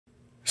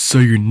So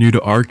you're new to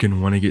ARK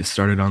and want to get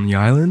started on the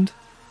island?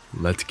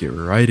 Let's get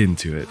right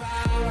into it.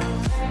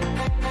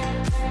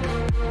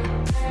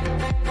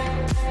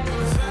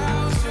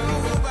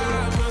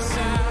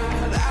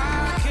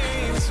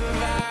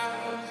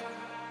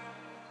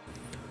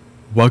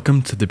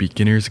 Welcome to the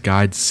Beginner's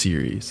Guide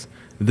series.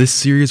 This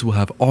series will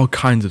have all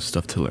kinds of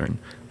stuff to learn.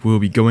 We will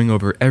be going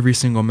over every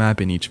single map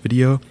in each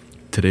video.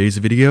 Today's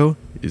video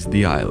is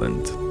the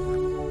island.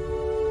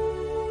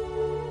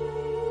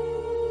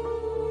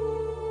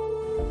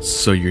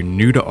 So you're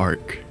new to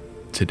ARK.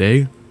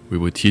 Today, we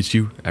will teach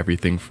you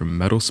everything from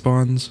metal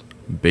spawns,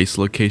 base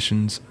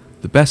locations,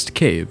 the best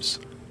caves,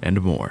 and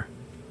more.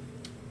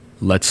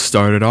 Let's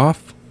start it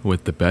off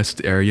with the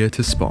best area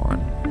to spawn.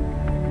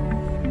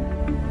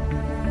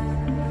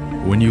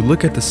 When you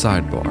look at the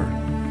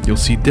sidebar, you'll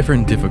see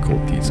different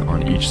difficulties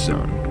on each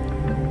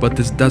zone, but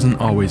this doesn't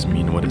always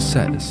mean what it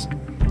says.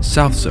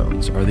 South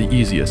zones are the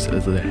easiest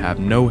as they have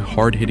no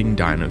hard-hitting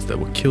dinos that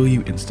will kill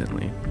you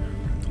instantly.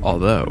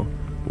 Although,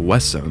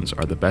 West zones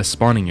are the best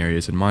spawning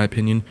areas in my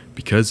opinion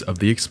because of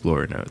the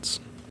Explorer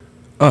notes.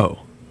 Oh,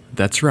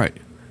 that's right,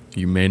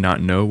 you may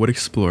not know what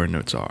Explorer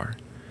notes are.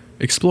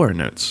 Explorer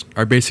notes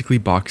are basically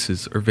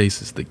boxes or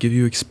vases that give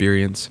you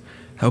experience,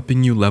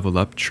 helping you level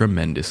up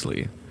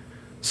tremendously.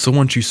 So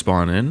once you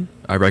spawn in,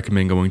 I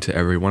recommend going to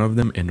every one of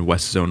them in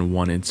West Zone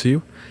 1 and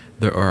 2.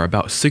 There are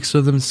about 6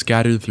 of them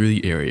scattered through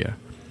the area.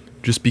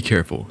 Just be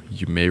careful,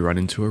 you may run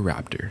into a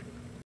raptor.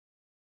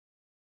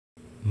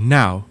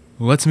 Now,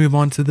 let's move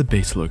on to the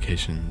base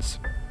locations.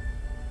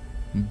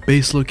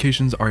 Base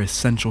locations are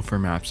essential for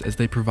maps as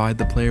they provide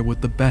the player with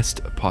the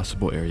best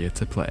possible area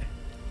to play.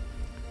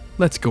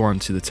 Let's go on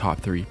to the top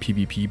 3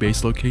 PvP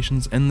base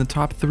locations and the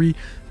top 3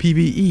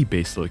 PvE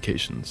base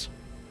locations.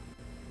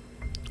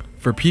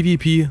 For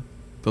PvP,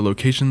 the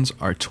locations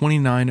are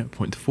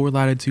 29.4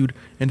 latitude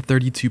and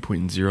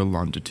 32.0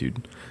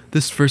 longitude.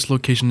 This first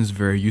location is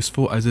very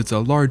useful as it's a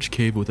large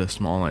cave with a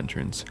small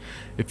entrance.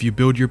 If you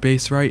build your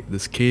base right,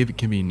 this cave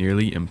can be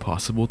nearly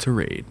impossible to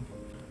raid.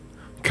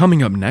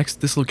 Coming up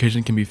next, this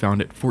location can be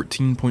found at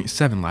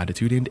 14.7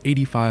 latitude and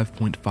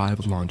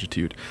 85.5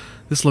 longitude.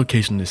 This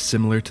location is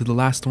similar to the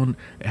last one.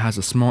 It has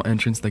a small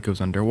entrance that goes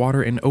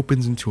underwater and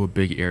opens into a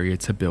big area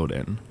to build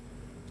in.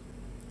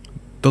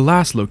 The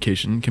last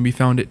location can be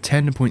found at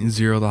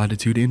 10.0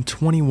 latitude and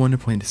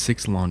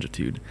 21.6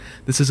 longitude.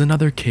 This is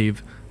another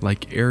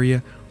cave-like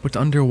area, but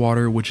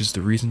underwater, which is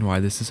the reason why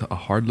this is a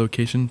hard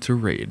location to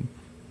raid.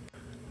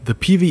 The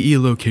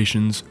PvE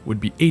locations would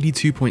be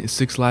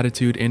 82.6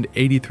 latitude and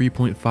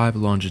 83.5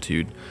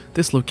 longitude.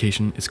 This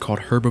location is called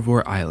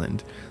Herbivore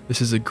Island.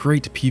 This is a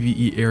great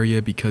PvE area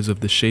because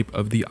of the shape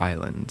of the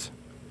island.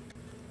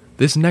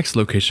 This next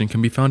location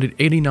can be found at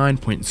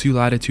 89.2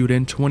 latitude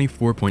and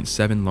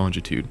 24.7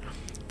 longitude.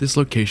 This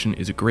location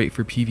is great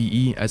for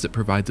PvE as it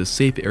provides a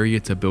safe area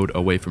to build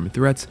away from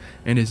threats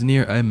and is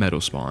near a metal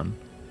spawn.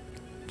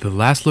 The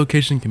last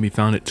location can be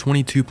found at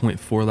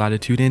 22.4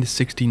 latitude and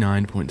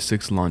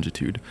 69.6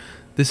 longitude.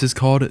 This is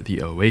called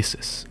the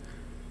Oasis.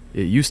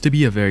 It used to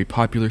be a very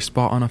popular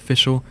spot on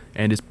Official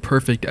and is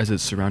perfect as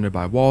it's surrounded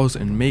by walls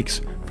and makes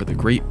for the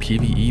great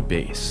PvE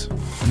base.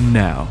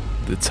 Now,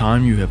 the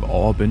time you have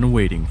all been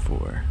waiting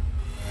for.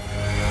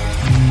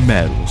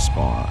 Metal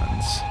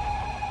spawns.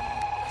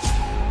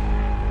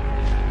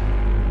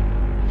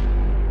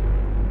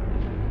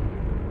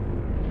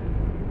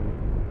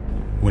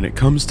 When it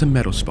comes to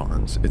metal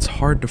spawns, it's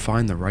hard to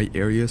find the right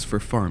areas for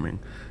farming,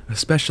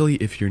 especially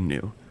if you're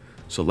new.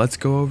 So let's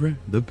go over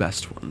the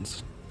best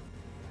ones.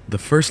 The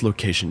first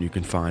location you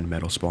can find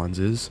metal spawns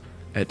is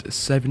at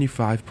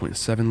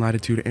 75.7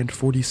 latitude and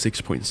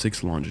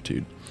 46.6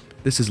 longitude.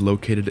 This is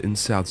located in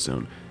South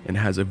Zone and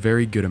has a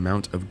very good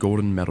amount of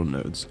golden metal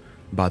nodes.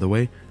 By the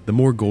way, the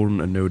more golden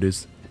a node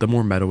is, the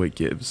more metal it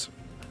gives.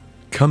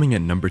 Coming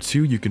at number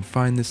 2, you can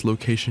find this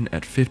location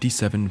at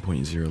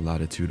 57.0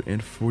 latitude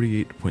and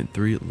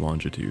 48.3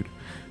 longitude.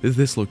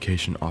 This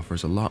location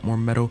offers a lot more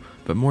metal,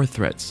 but more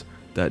threats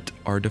that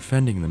are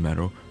defending the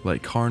metal,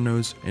 like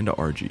Carnos and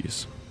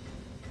RGs.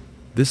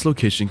 This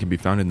location can be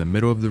found in the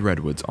middle of the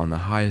redwoods on the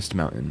highest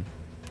mountain.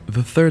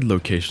 The third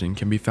location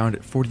can be found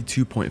at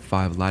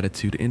 42.5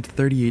 latitude and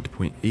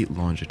 38.8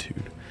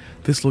 longitude.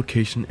 This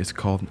location is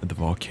called the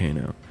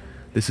Volcano.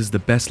 This is the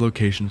best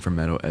location for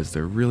metal as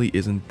there really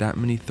isn't that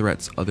many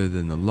threats other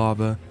than the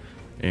lava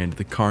and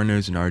the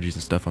Carnos and RGs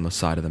and stuff on the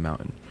side of the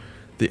mountain.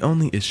 The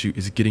only issue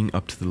is getting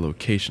up to the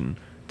location.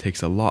 It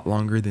takes a lot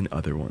longer than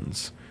other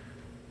ones.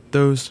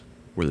 Those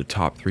were the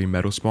top 3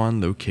 metal spawn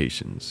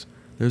locations.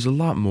 There's a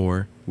lot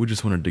more, we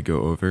just wanted to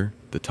go over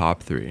the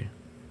top 3.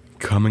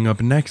 Coming up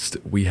next,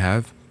 we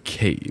have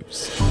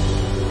caves.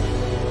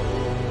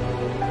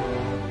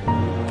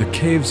 The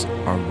caves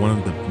are one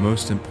of the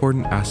most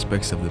important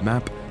aspects of the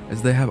map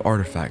as they have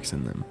artifacts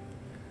in them.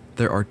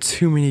 There are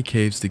too many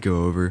caves to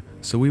go over,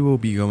 so we will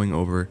be going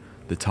over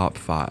the top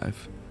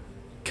 5.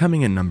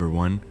 Coming at number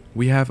 1,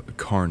 we have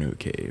Carno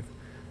Cave.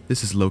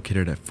 This is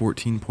located at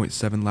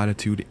 14.7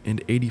 latitude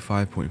and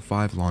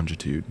 85.5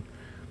 longitude.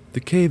 The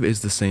cave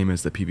is the same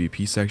as the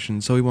PvP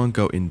section, so we won't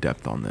go in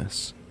depth on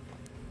this.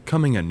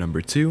 Coming at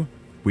number 2,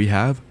 we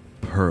have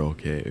Pearl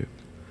Cave.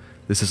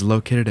 This is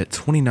located at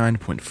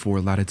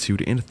 29.4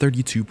 latitude and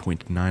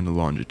 32.9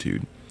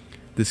 longitude.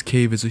 This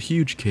cave is a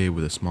huge cave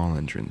with a small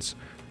entrance.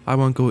 I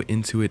won't go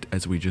into it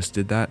as we just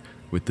did that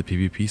with the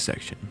PvP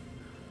section.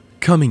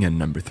 Coming at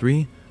number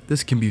 3,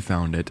 this can be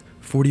found at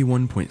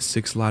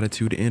 41.6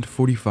 latitude and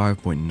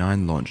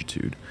 45.9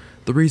 longitude.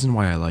 The reason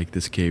why I like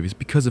this cave is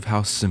because of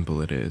how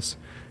simple it is.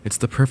 It's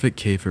the perfect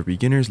cave for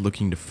beginners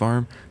looking to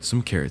farm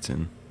some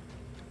keratin.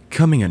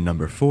 Coming at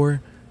number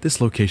 4,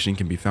 this location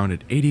can be found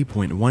at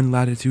 80.1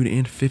 latitude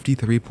and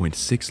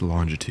 53.6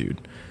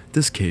 longitude.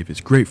 This cave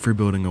is great for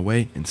building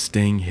away and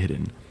staying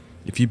hidden.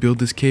 If you build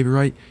this cave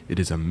right, it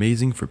is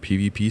amazing for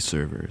PvP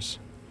servers.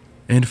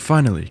 And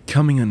finally,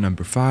 coming at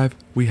number 5,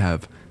 we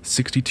have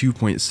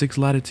 62.6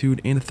 latitude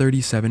and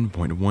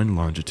 37.1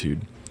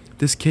 longitude.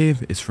 This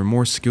cave is for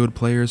more skilled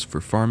players for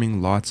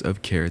farming lots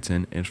of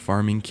keratin and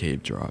farming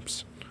cave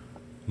drops.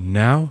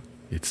 Now,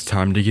 it's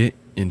time to get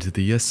into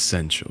the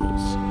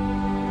essentials.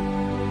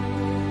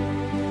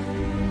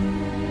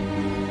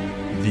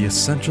 The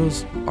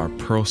essentials are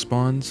pearl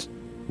spawns,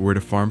 where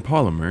to farm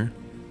polymer,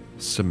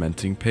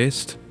 cementing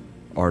paste,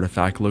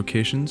 artifact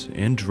locations,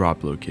 and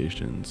drop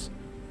locations.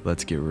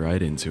 Let's get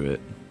right into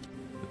it.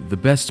 The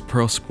best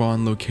pearl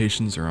spawn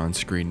locations are on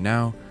screen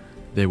now.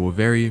 They will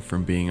vary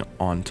from being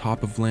on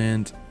top of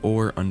land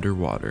or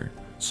underwater,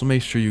 so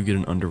make sure you get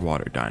an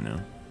underwater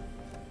dino.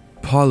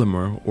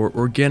 Polymer or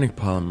organic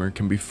polymer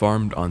can be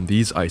farmed on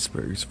these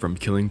icebergs from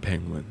killing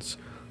penguins.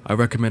 I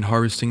recommend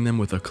harvesting them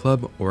with a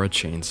club or a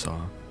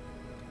chainsaw.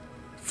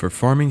 For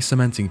farming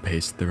cementing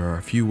paste, there are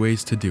a few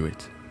ways to do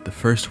it. The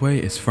first way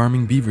is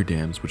farming beaver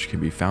dams, which can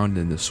be found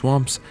in the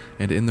swamps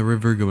and in the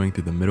river going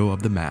through the middle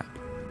of the map.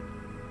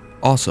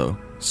 Also,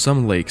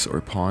 some lakes or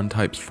pond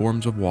types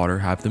forms of water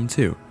have them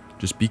too.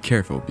 Just be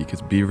careful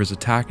because beavers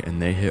attack and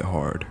they hit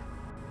hard.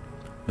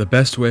 The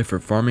best way for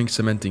farming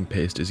cementing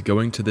paste is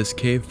going to this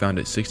cave found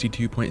at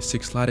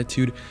 62.6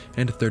 latitude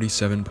and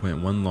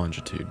 37.1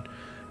 longitude.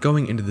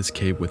 Going into this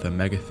cave with a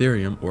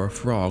megatherium or a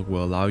frog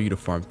will allow you to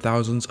farm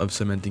thousands of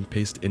cementing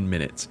paste in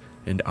minutes,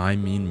 and I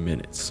mean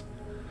minutes.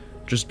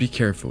 Just be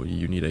careful,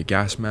 you need a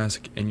gas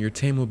mask and your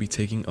team will be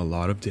taking a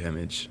lot of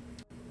damage.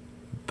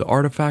 The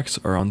artifacts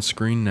are on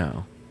screen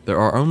now. There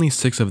are only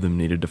 6 of them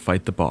needed to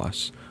fight the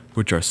boss,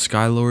 which are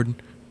Skylord,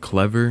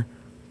 Clever,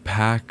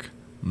 Pack,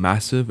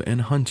 Massive,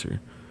 and Hunter.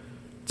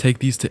 Take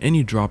these to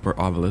any drop or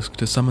obelisk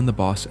to summon the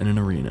boss in an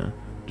arena.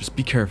 Just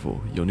be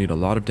careful, you'll need a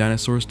lot of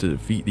dinosaurs to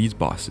defeat these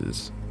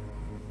bosses.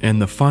 And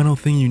the final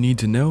thing you need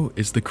to know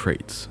is the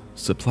crates.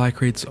 Supply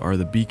crates are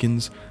the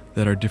beacons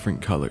that are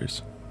different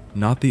colors.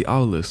 Not the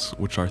obelisks,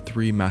 which are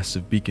 3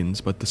 massive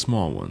beacons, but the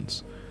small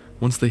ones.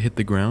 Once they hit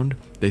the ground,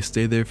 they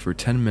stay there for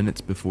 10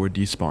 minutes before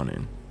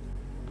despawning.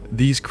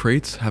 These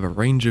crates have a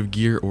range of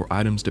gear or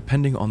items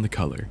depending on the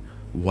color.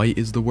 White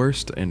is the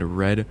worst, and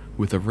red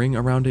with a ring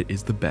around it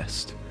is the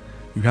best.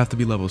 You have to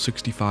be level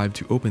 65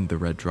 to open the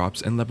red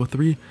drops and level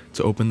 3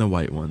 to open the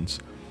white ones.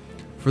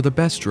 For the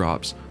best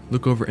drops,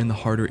 look over in the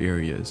harder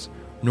areas.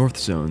 North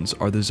zones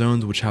are the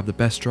zones which have the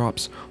best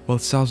drops, while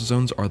south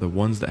zones are the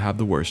ones that have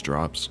the worst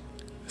drops.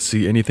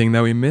 See anything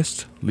that we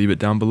missed? Leave it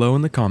down below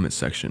in the comment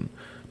section.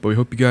 But we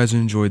hope you guys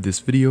enjoyed this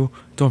video.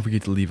 Don't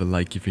forget to leave a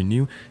like if you're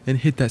new, and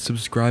hit that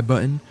subscribe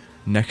button.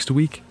 Next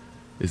week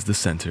is the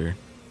center.